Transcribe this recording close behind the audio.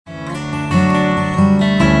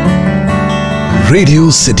Radio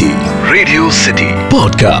city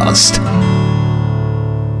podcast.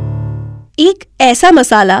 एक ऐसा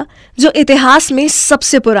मसाला जो इतिहास में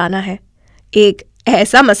सबसे पुराना है, एक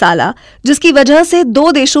ऐसा मसाला जिसकी वजह से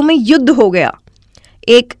 2 देशों में युद्ध हो गया,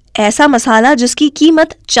 एक ऐसा मसाला जिसकी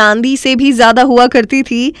कीमत चांदी से भी ज्यादा हुआ करती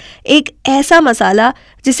थी, एक ऐसा मसाला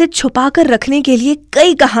जिसे छुपाकर रखने के लिए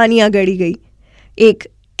कई कहानियां गढ़ी गई, एक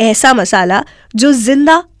ऐसा मसाला जो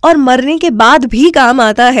जिंदा और मरने के बाद भी काम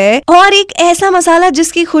आता है, और एक ऐसा मसाला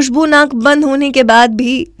जिसकी खुशबू नाक बंद होने के बाद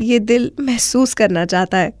भी ये दिल महसूस करना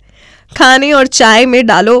चाहता है। खाने और चाय में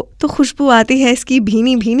डालो तो खुशबू आती है इसकी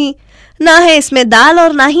भीनी भीनी, ना है इसमें दाल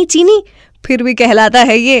और ना ही चीनी, फिर भी कहलाता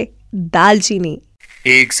है ये दालचीनी।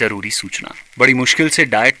 एक जरूरी सूचना, बड़ी मुश्किल से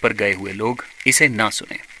डाइट पर गए हुए लोग इसे ना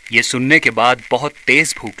सुने। ये सुनने के बाद बहुत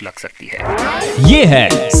तेज भूख लग सकती है। ये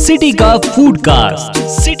है सिटी का फूडकास्ट।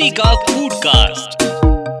 सिटी का फूडकास्ट।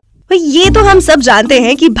 ये तो हम सब जानते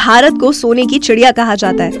हैं कि भारत को सोने की चिड़िया कहा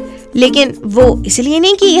जाता है, लेकिन वो इसलिए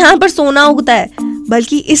नहीं कि यहाँ पर सोना उगता है,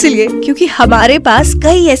 बल्कि इसलिए क्योंकि हमारे पास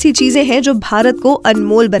कई ऐसी चीजें हैं जो भारत को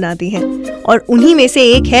अनमोल बनाती हैं, और उन्हीं में से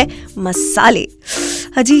एक है मसाले।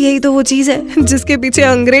 अजी यही तो वो चीज है जिसके पीछे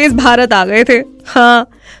अंग्रेज भारत आ गए थे। हाँ,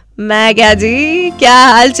 मैं क्या जी, क्या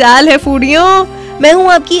हाल चाल है फूडियों। मैं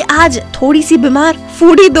हूँ आपकी आज थोड़ी सी बीमार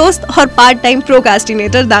फूडी दोस्त और पार्ट टाइम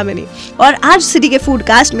प्रोकास्टिनेटर दामिनी, और आज सिटी के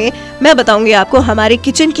फूडकास्ट में मैं बताऊंगी आपको हमारे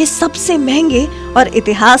किचन के सबसे महंगे और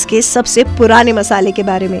इतिहास के सबसे पुराने मसाले के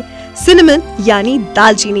बारे में, सिनेमन यानी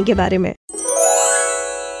दालचीनी के बारे में।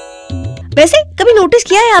 वैसे कभी नोटिस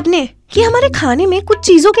किया है आपने कि हमारे खाने में कुछ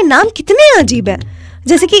चीजों के नाम कितने अजीब हैं?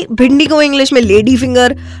 जैसे कि भिंडी को इंग्लिश में लेडी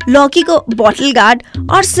फिंगर, लौकी को बॉटल गार्ड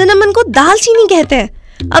और सिनेमन को दालचीनी कहते हैं।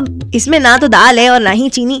 अब इसमें ना तो दाल है और ना ही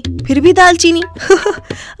चीनी, फिर भी दालचीनी।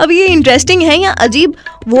 अब ये इंटरेस्टिंग है या अजीब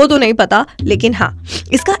वो तो नहीं पता, लेकिन हाँ,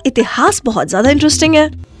 इसका इतिहास बहुत ज्यादा इंटरेस्टिंग है।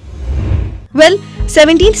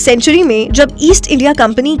 17th सेंचुरी में जब ईस्ट इंडिया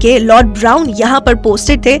कंपनी के लॉर्ड ब्राउन यहाँ पर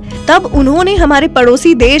पोस्टेड थे, तब उन्होंने हमारे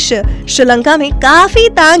पड़ोसी देश श्रीलंका में काफी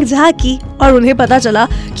ताक झांक की, और उन्हें पता चला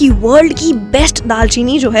कि वर्ल्ड की बेस्ट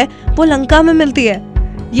दालचीनी जो है वो लंका में मिलती है।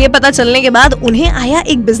 ये पता चलने के बाद उन्हें आया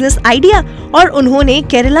एक बिजनेस आइडिया, और उन्होंने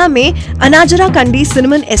केरला में अनाजरा कंडी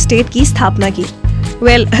सिनेमन एस्टेट की स्थापना की।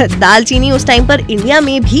 दालचीनी उस टाइम पर इंडिया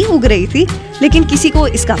में भी उग रही थी, लेकिन किसी को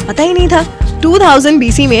इसका पता ही नहीं था। 2000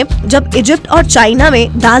 BC में जब इजिप्ट और चाइना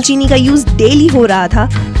में दालचीनी का यूज डेली हो रहा था,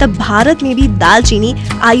 तब भारत में भी दालचीनी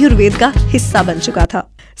आयुर्वेद का हिस्सा बन चुका था।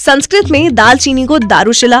 संस्कृत में दालचीनी को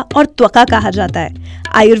दारुशिला और त्वका कहा जाता है।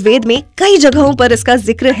 आयुर्वेद में कई जगहों पर इसका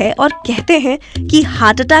जिक्र है, और कहते हैं कि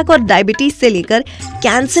हार्ट अटैक और डायबिटीज से लेकर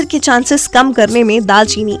कैंसर के चांसेस कम करने में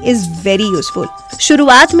दालचीनी इज वेरी यूजफुल।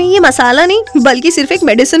 शुरुआत में ये मसाला नहीं बल्कि सिर्फ एक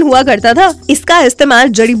मेडिसिन हुआ करता था। इसका इस्तेमाल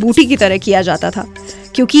जड़ी बूटी की तरह किया जाता था,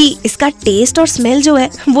 क्योंकि इसका टेस्ट और स्मेल जो है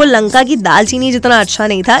वो लंका की दालचीनी जितना अच्छा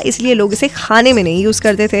नहीं था, इसलिए लोग इसे खाने में नहीं यूज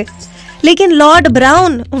करते थे। लेकिन लॉर्ड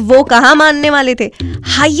ब्राउन वो कहाँ मानने वाले थे।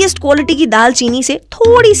 हाईएस्ट क्वालिटी की दालचीनी से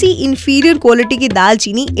थोड़ी सी इंफीरियर क्वालिटी की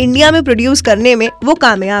दालचीनी इंडिया में प्रोड्यूस करने में वो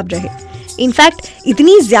कामयाब रहे। इनफैक्ट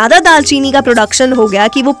इतनी ज्यादा दालचीनी का प्रोडक्शन हो गया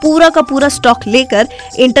कि वो पूरा का पूरा स्टॉक लेकर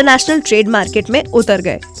इंटरनेशनल ट्रेड मार्केट में उतर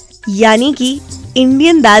गए, यानी कि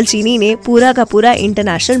इंडियन दालचीनी ने पूरा का पूरा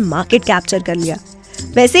इंटरनेशनल मार्केट कैप्चर कर लिया।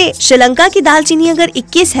 वैसे श्रीलंका की दालचीनी अगर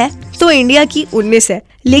 21 है तो इंडिया की 19 है,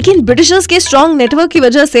 लेकिन ब्रिटिशर्स के स्ट्रॉन्ग नेटवर्क की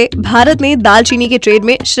वजह से भारत ने दालचीनी के ट्रेड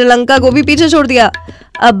में श्रीलंका को भी पीछे छोड़ दिया।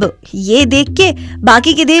 अब ये देख के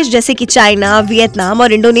बाकी के देश जैसे कि चाइना, वियतनाम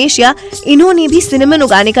और इंडोनेशिया, इन्होंने भी सिनेमन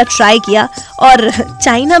उगाने का ट्राई किया, और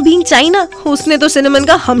चाइना बीइंग चाइना, उसने तो सिनेमन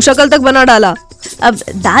का हमशक्ल तक बना डाला। अब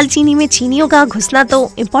दालचीनी में चीनियों का घुसना तो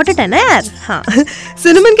इम्पोर्टेंट है ना यार। हाँ,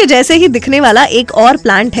 सिनेमन के जैसे ही दिखने वाला एक और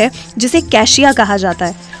प्लांट है जिसे कैशिया कहा जाता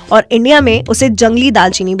है, और इंडिया में उसे जंगली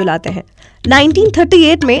दालचीनी बुलाते हैं।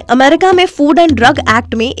 1938 में अमेरिका में फूड एंड ड्रग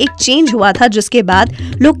एक्ट में एक चेंज हुआ था, जिसके बाद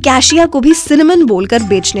लोग कैशिया को भी सिनेमन बोलकर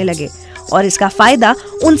बेचने लगे, और इसका फायदा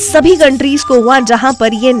उन सभी कंट्रीज को हुआ जहां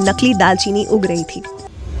पर ये नकली दालचीनी उग रही थी।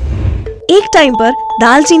 एक टाइम पर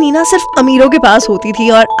दालचीनी ना सिर्फ अमीरों के पास होती थी,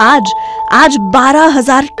 और आज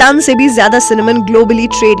 12,000 टन से भी ज्यादा सिनेमन ग्लोबली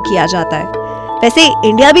ट्रेड किया जाता है। वैसे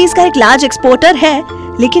इंडिया भी इसका एक लार्ज एक्सपोर्टर है,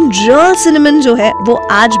 लेकिन रियल सिनेमन जो है वो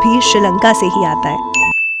आज भी श्रीलंका से ही आता है।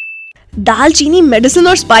 दालचीनी मेडिसिन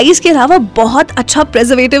और स्पाइस के अलावा बहुत अच्छा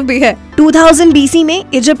प्रिजर्वेटिव भी है। 2000 BC में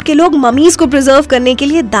इजिप्ट के लोग ममीज को प्रिजर्व करने के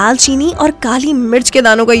लिए दालचीनी और काली मिर्च के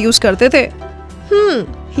दानों का यूज करते थे।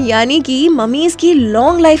 यानी कि ममीज की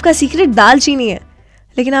लॉन्ग लाइफ का सीक्रेट दालचीनी है।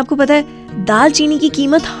 लेकिन आपको पता है दालचीनी की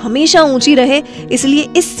कीमत हमेशा ऊंची रहे, इसलिए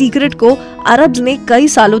इस सीक्रेट को अरब्स ने कई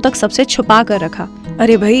सालों तक सबसे छुपा कर रखा।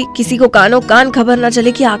 अरे भाई, किसी को कानो कान खबर ना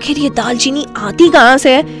चले कि आखिर ये दालचीनी आती कहाँ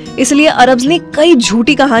से है, इसलिए अरब्स ने कई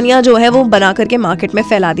झूठी कहानियां जो है वो बना करके मार्केट में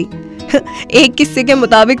फैला दी। एक किस्से के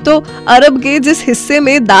मुताबिक तो अरब के जिस हिस्से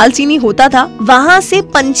में दालचीनी होता था वहां से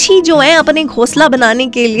पंछी जो है अपने घोंसला बनाने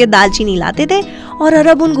के लिए दालचीनी लाते थे और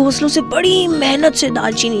अरब उन घोंसलों से बड़ी मेहनत से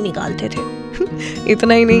दालचीनी निकालते थे।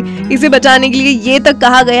 इतना ही नहीं, इसे बचाने के लिए ये तक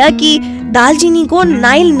कहा गया कि दालचीनी को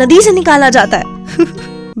नाइल नदी से निकाला जाता है।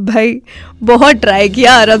 भाई, बहुत ट्राई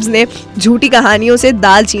किया अरब्स ने झूठी कहानियों से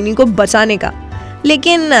दालचीनी को बचाने का,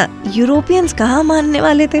 लेकिन यूरोपियंस कहाँ मानने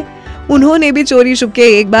वाले थे। उन्होंने भी चोरी छुपके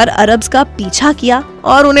एक बार अरब्स का पीछा किया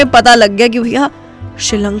और उन्हें पता लग गया कि भैया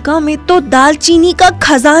श्रीलंका में तो दालचीनी का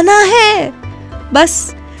खजाना है।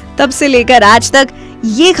 बस तब से लेकर आज तक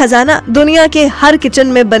ये खजाना दुनिया के हर किचन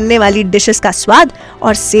में बनने वाली डिशेस का स्वाद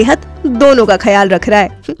और सेहत दोनों का ख्याल रख रहा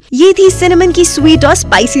है। ये थी सिनेमन की स्वीट और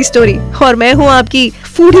स्पाइसी स्टोरी और मैं हूँ आपकी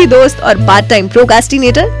फूडी दोस्त और पार्ट टाइम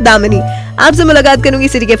प्रोकास्टिनेटर दामिनी। आपसे मुलाकात करूंगी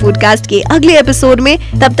सिटी के फूडकास्ट के अगले एपिसोड में।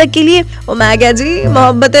 तब तक के लिए ओमेगा जी,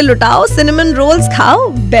 मोहब्बतें लुटाओ, सिनेमन रोल्स खाओ,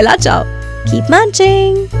 बेला चाओ, keep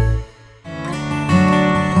munching.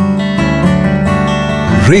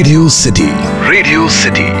 Radio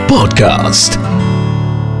city podcast.